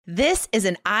This is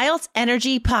an IELTS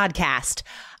Energy podcast.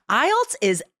 IELTS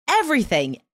is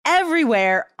everything,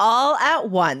 everywhere, all at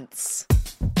once.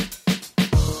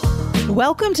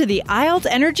 Welcome to the IELTS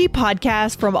Energy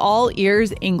podcast from All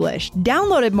Ears English,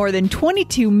 downloaded more than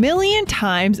 22 million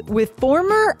times with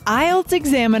former IELTS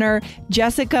examiner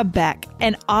Jessica Beck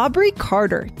and Aubrey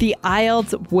Carter, the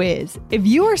IELTS whiz. If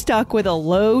you are stuck with a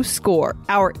low score,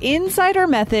 our insider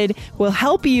method will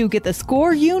help you get the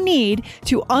score you need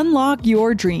to unlock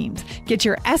your dreams. Get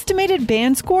your estimated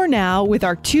band score now with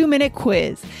our 2-minute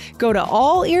quiz. Go to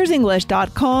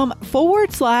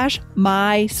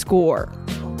allearsenglish.com/myscore.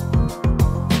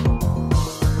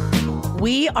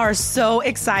 We are so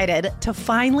excited to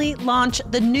finally launch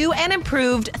the new and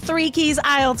improved 3 Keys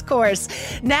IELTS course.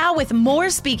 Now with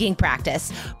more speaking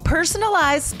practice,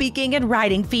 personalized speaking and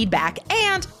writing feedback,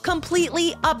 and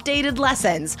completely updated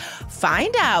lessons.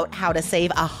 Find out how to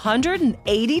save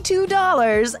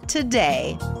 $182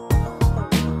 today.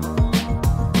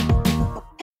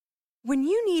 When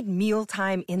you need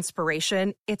mealtime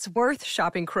inspiration, it's worth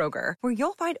shopping Kroger, where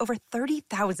you'll find over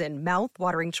 30,000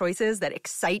 mouth-watering choices that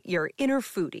excite your inner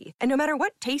foodie. And no matter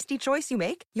what tasty choice you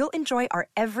make, you'll enjoy our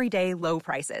everyday low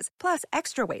prices, plus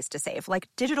extra ways to save, like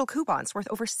digital coupons worth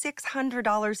over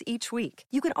 $600 each week.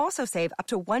 You can also save up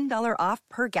to $1 off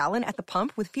per gallon at the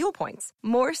pump with fuel points.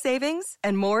 More savings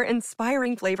and more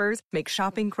inspiring flavors make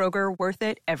shopping Kroger worth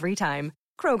it every time.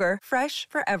 Kroger, fresh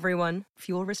for everyone.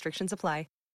 Fuel restrictions apply.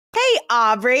 Hey,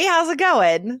 Aubrey, how's it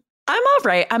going? I'm all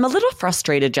right. I'm a little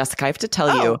frustrated, Jessica. I have to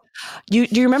tell you. Do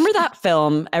you remember that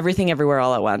film, Everything Everywhere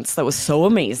All at Once? That was so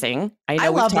amazing. I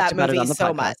know love we've talked that about movie it on the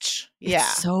so podcast. much. Yeah.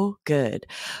 It's so good.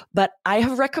 But I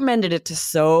have recommended it to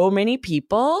so many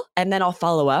people, and then I'll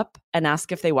follow up and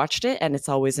ask if they watched it, and it's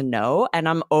always a no, and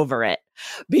I'm over it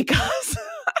because...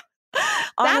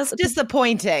 That's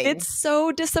disappointing. It's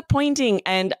so disappointing.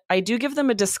 And I do give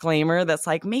them a disclaimer that's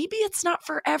like, maybe it's not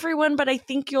for everyone, but I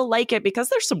think you'll like it because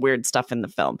there's some weird stuff in the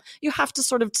film. You have to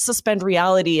sort of suspend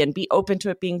reality and be open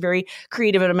to it being very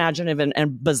creative and imaginative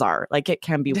and bizarre. Like, it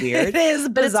can be weird. It is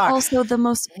bizarre. But it's also the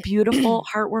most beautiful,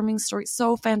 heartwarming story.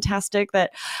 So fantastic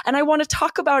and I want to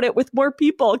talk about it with more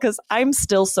people because I'm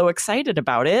still so excited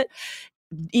about it,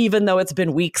 even though it's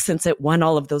been weeks since it won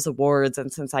all of those awards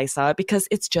and since I saw it, because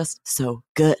it's just so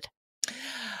good.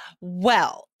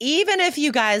 Well, even if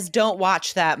you guys don't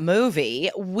watch that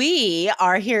movie, we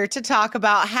are here to talk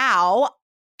about how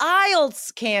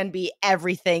IELTS can be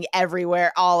everything,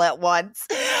 everywhere, all at once.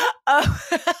 I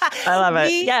love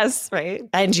it. Yes, right.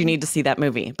 And you need to see that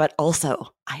movie, but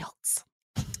also IELTS.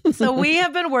 So we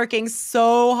have been working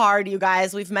so hard, you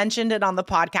guys. We've mentioned it on the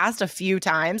podcast a few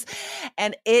times,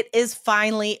 and it is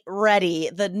finally ready.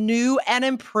 The new and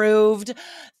improved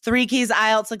 3 Keys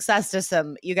IELTS success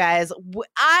system, you guys.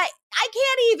 I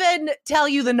can't even tell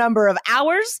you the number of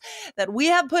hours that we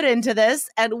have put into this,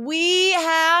 and we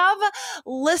have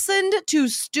listened to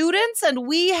students, and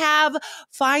we have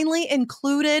finally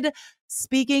included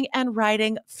speaking and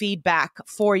writing feedback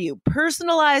for you.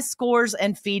 Personalized scores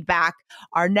and feedback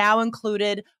are now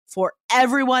included for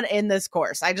everyone in this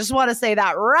course. I just want to say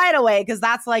that right away because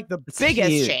that's like the biggest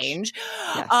huge change.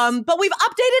 Yes. But we've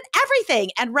updated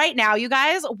everything. And right now, you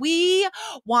guys, we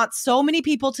want so many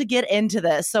people to get into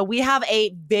this. So we have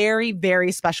a very,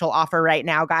 very special offer right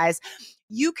now, guys.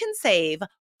 You can save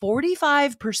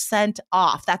 45%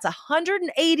 off. That's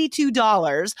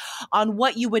 $182 on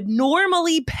what you would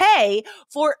normally pay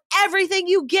for everything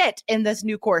you get in this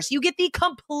new course. You get the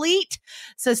complete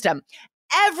system.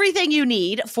 Everything you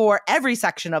need for every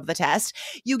section of the test.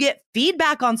 You get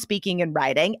feedback on speaking and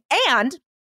writing, and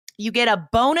you get a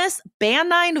bonus Band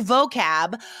 9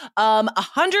 vocab,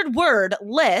 100-word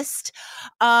list.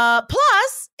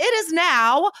 Plus, it is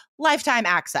now lifetime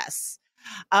access.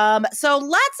 So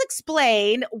let's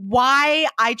explain why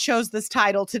I chose this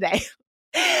title today.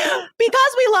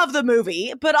 Because we love the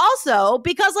movie, but also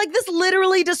because like this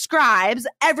literally describes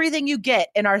everything you get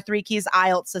in our 3 Keys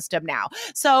IELTS system now.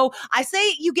 So I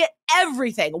say you get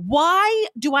everything. Why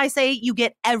do I say you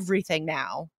get everything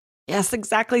now? Yes,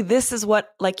 exactly. This is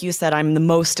what, like you said, I'm the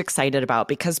most excited about,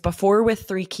 because before with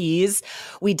 3 Keys,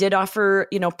 we did offer,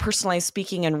 personalized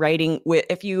speaking and writing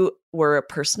if you were a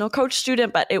personal coach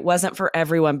student, but it wasn't for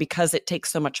everyone because it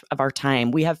takes so much of our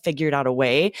time. We have figured out a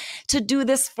way to do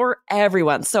this for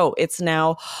everyone. So it's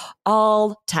now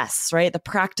all tests, right? The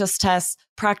practice tests,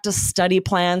 practice study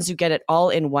plans, you get it all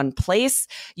in one place.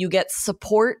 You get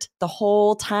support the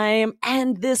whole time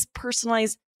and this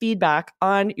personalized feedback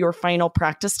on your final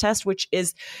practice test, which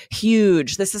is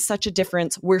huge. This is such a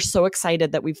difference. We're so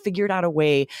excited that we've figured out a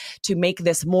way to make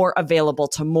this more available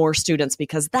to more students,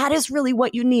 because that is really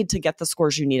what you need to get the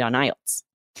scores you need on IELTS.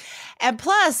 And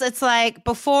plus, it's like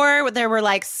before there were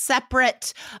like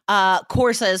separate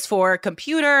courses for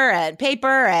computer and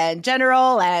paper and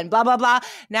general and blah, blah, blah.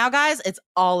 Now, guys, it's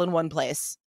all in one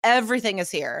place. Everything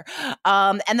is here.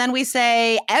 And then we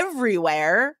say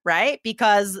everywhere, right?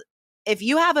 Because if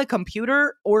you have a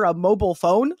computer or a mobile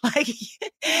phone, like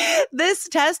this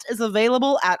test is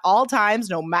available at all times,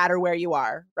 no matter where you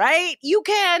are, right? You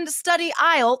can study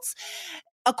IELTS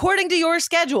according to your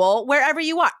schedule, wherever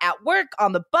you are, at work,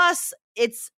 on the bus,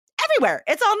 it's everywhere.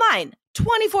 It's online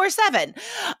 24/7.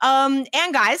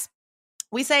 And guys,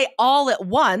 we say all at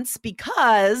once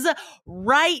because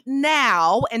right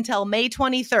now until May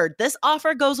 23rd, this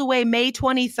offer goes away May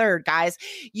 23rd, guys.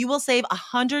 You will save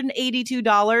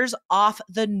 $182 off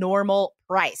the normal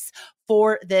price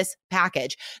for this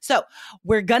package. So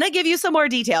we're going to give you some more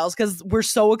details because we're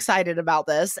so excited about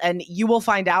this, and you will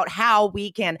find out how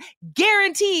we can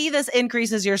guarantee this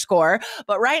increases your score.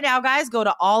 But right now, guys, go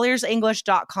to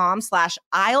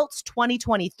allearsenglish.com/IELTS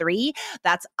 2023.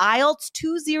 That's IELTS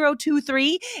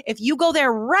 2023. If you go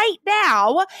there right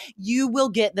now, you will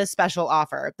get this special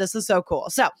offer. This is so cool.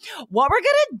 So what we're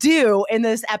going to do in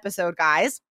this episode,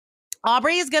 guys,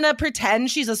 Aubrey is going to pretend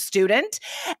she's a student,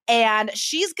 and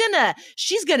she's going to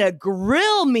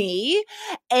grill me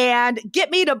and get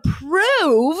me to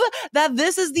prove that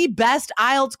this is the best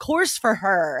IELTS course for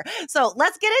her. So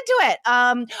let's get into it.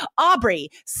 Aubrey,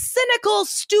 cynical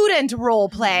student role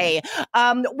play.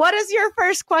 What is your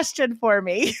first question for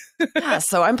me? Yeah,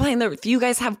 so I'm playing if you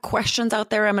guys have questions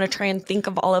out there, I'm going to try and think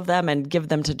of all of them and give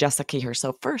them to Jessica here.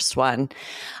 So first one,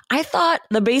 I thought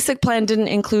the basic plan didn't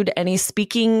include any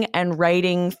speaking and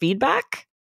writing feedback.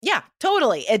 Yeah,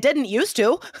 totally. It didn't used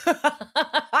to.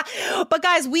 But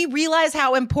guys, we realize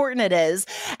how important it is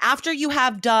after you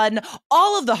have done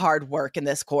all of the hard work in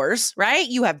this course, right?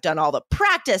 You have done all the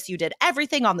practice. You did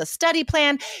everything on the study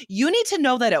plan. You need to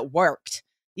know that it worked.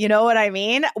 You know what I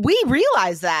mean? We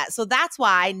realize that. So that's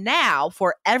why now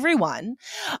for everyone,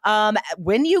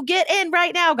 when you get in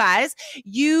right now, guys,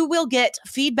 you will get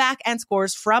feedback and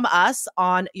scores from us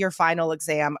on your final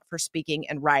exam for speaking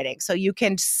and writing. So you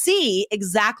can see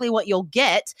exactly what you'll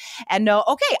get and know,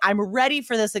 okay, I'm ready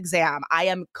for this exam. I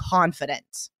am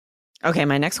confident. Okay,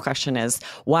 my next question is,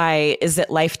 why is it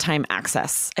lifetime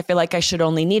access? I feel like I should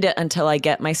only need it until I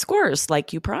get my scores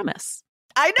like you promise.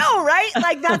 I know, right?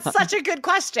 Like, that's such a good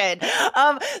question.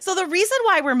 So the reason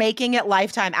why we're making it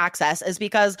lifetime access is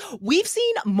because we've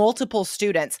seen multiple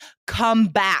students come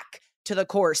back to the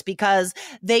course because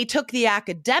they took the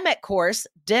academic course,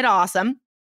 did awesome,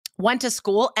 went to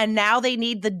school, and now they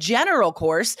need the general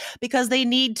course because they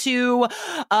need to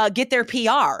get their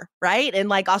PR, right? In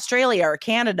like Australia or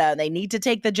Canada, they need to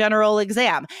take the general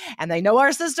exam, and they know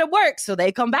our system works, so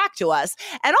they come back to us.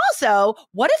 And also,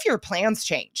 what if your plans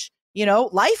change? You know,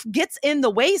 life gets in the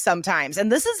way sometimes.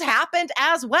 And this has happened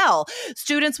as well.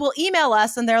 Students will email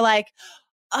us and they're like,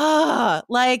 I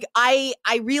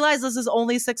realize this is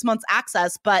only 6 months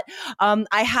access, but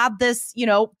I had this,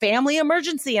 family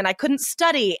emergency and I couldn't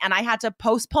study and I had to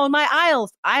postpone my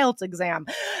IELTS exam.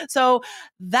 So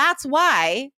that's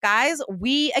why, guys,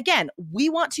 we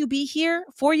want to be here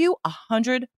for you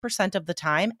 100% of the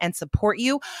time and support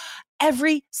you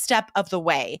every step of the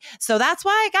way. So that's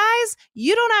why, guys,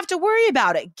 you don't have to worry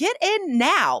about it. Get in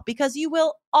now because you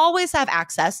will always have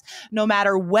access no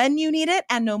matter when you need it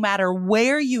and no matter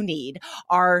where you need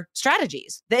our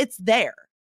strategies. It's there.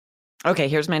 Okay,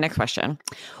 here's my next question.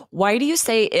 Why do you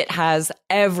say it has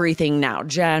everything now?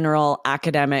 General,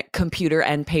 academic, computer,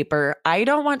 and paper. I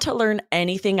don't want to learn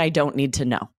anything I don't need to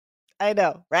know. I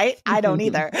know, right? I don't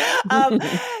either.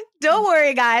 Don't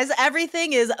worry, guys.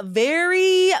 Everything is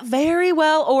very, very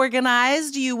well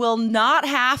organized. You will not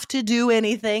have to do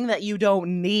anything that you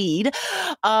don't need.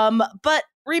 But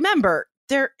remember,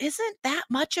 there isn't that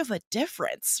much of a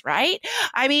difference, right?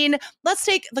 I mean, let's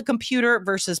take the computer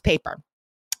versus paper.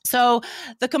 So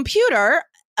the computer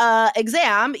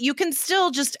exam, you can still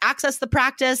just access the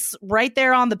practice right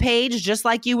there on the page, just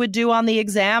like you would do on the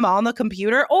exam on the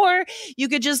computer, or you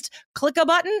could just click a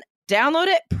button, download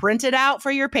it, print it out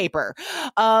for your paper.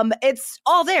 It's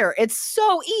all there. It's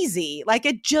so easy. Like,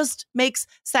 it just makes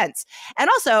sense. And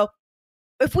also,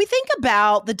 if we think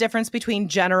about the difference between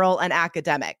general and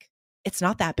academic, it's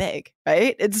not that big,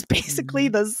 right? It's basically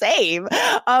the same.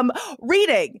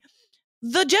 Reading.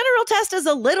 The general test is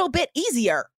a little bit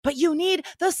easier, but you need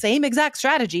the same exact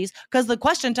strategies because the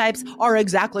question types are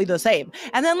exactly the same.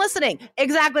 And then listening,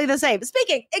 exactly the same.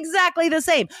 Speaking, exactly the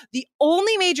same. The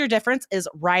only major difference is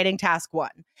writing task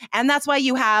 1. And that's why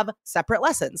you have separate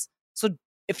lessons. So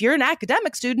if you're an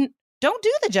academic student, don't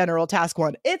do the general task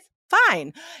 1. It's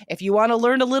fine. If you want to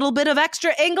learn a little bit of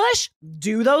extra English,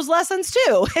 do those lessons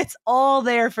too. It's all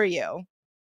there for you.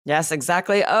 Yes,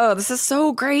 exactly. Oh, this is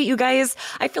so great, you guys.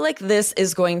 I feel like this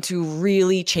is going to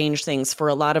really change things for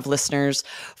a lot of listeners,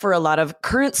 for a lot of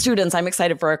current students. I'm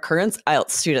excited for our current IELTS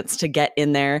students to get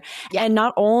in there. Yeah. And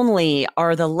not only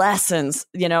are the lessons,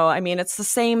 it's the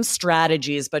same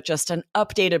strategies, but just an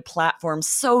updated platform,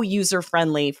 so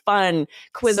user-friendly, fun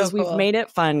quizzes. So cool. We've made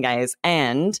it fun, guys.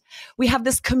 And we have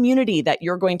this community that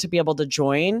you're going to be able to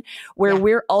join, where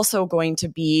we're also going to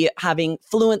be having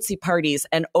fluency parties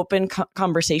and open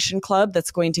conversations club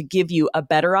that's going to give you a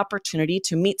better opportunity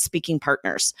to meet speaking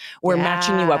partners. We're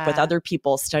matching you up with other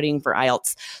people studying for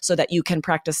IELTS so that you can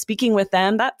practice speaking with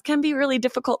them. That can be really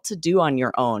difficult to do on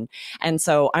your own. And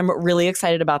so I'm really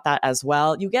excited about that as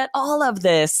well. You get all of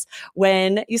this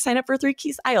when you sign up for 3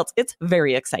 Keys IELTS. It's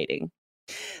very exciting.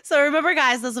 So remember,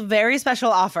 guys, this very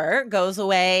special offer goes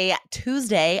away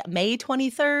Tuesday, May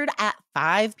 23rd at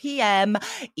 5 p.m.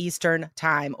 Eastern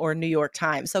time or New York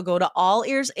time. So go to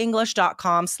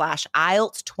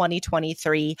allearsenglish.com/IELTS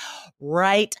 2023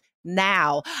 right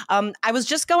now. I was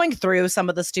just going through some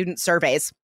of the student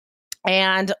surveys,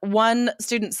 and one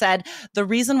student said the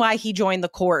reason why he joined the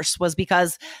course was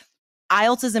because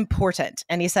IELTS is important.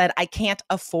 And he said, I can't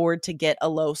afford to get a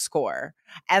low score.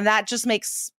 And that just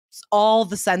makes all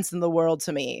the sense in the world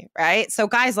to me, right? So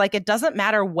guys, it doesn't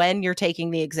matter when you're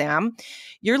taking the exam.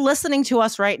 You're listening to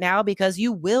us right now because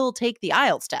you will take the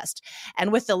IELTS test.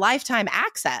 And with the lifetime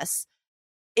access,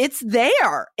 it's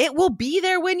there. It will be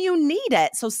there when you need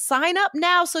it. So sign up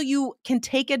now so you can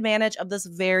take advantage of this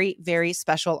very, very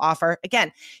special offer.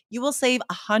 Again, you will save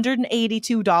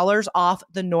 $182 off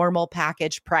the normal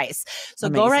package price. So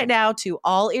Amazing. Go right now to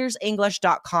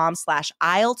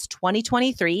allearsenglish.com/IELTS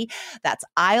 2023. That's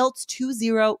IELTS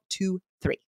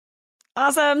 2023.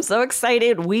 Awesome. So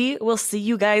excited. We will see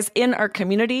you guys in our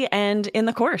community and in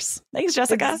the course. Thanks,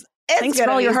 Jessica. Thanks for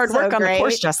all your hard work on the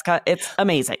course, Jessica. It's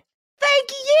amazing. Thank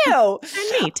you.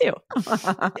 And me too.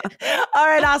 All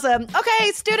right, awesome.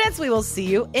 Okay, students, we will see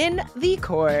you in the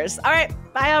course. All right,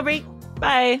 bye, Aubrey.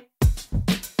 Bye.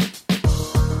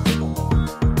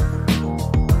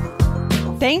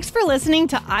 Thanks for listening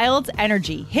to IELTS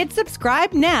Energy. Hit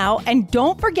subscribe now, and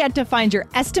don't forget to find your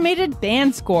estimated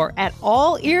band score at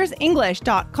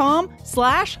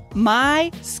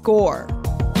allearsenglish.com/myscore.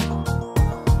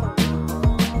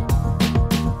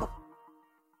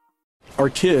 Our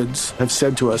kids have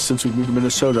said to us since we moved to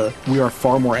Minnesota, we are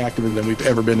far more active than we've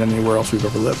ever been anywhere else we've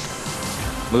ever lived.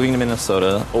 Moving to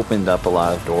Minnesota opened up a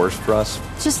lot of doors for us.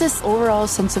 Just this overall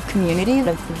sense of community,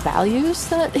 the values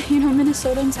that,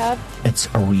 Minnesotans have. It's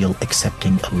a real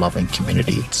accepting, loving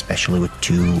community, especially with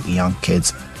 2 young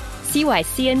kids. See why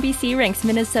CNBC ranks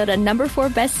Minnesota number 4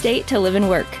 best state to live and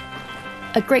work.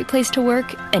 A great place to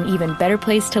work, an even better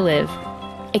place to live.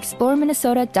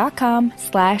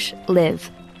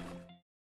 ExploreMinnesota.com/live.